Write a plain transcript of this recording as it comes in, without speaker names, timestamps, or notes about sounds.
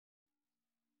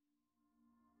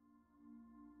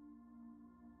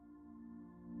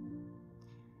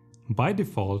By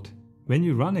default, when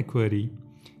you run a query,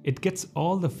 it gets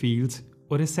all the fields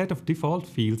or a set of default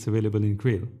fields available in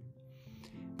Grail.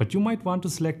 But you might want to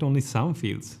select only some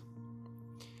fields.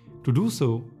 To do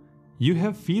so, you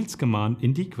have fields command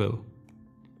in DQL.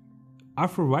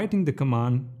 After writing the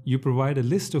command, you provide a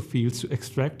list of fields to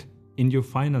extract in your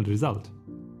final result.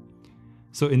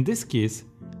 So in this case,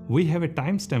 we have a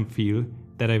timestamp field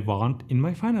that I want in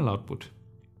my final output.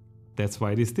 That's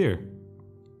why it is there.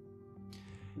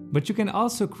 But you can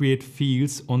also create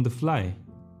fields on the fly.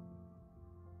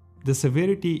 The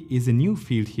severity is a new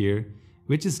field here,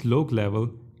 which is log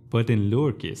level but in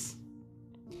lowercase.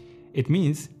 It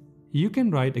means you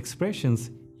can write expressions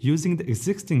using the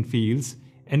existing fields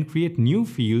and create new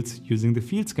fields using the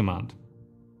fields command.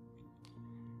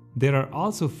 There are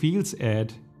also fields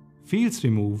add, fields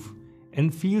remove,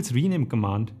 and fields rename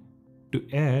command to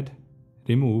add,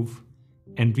 remove,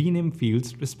 and rename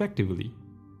fields respectively.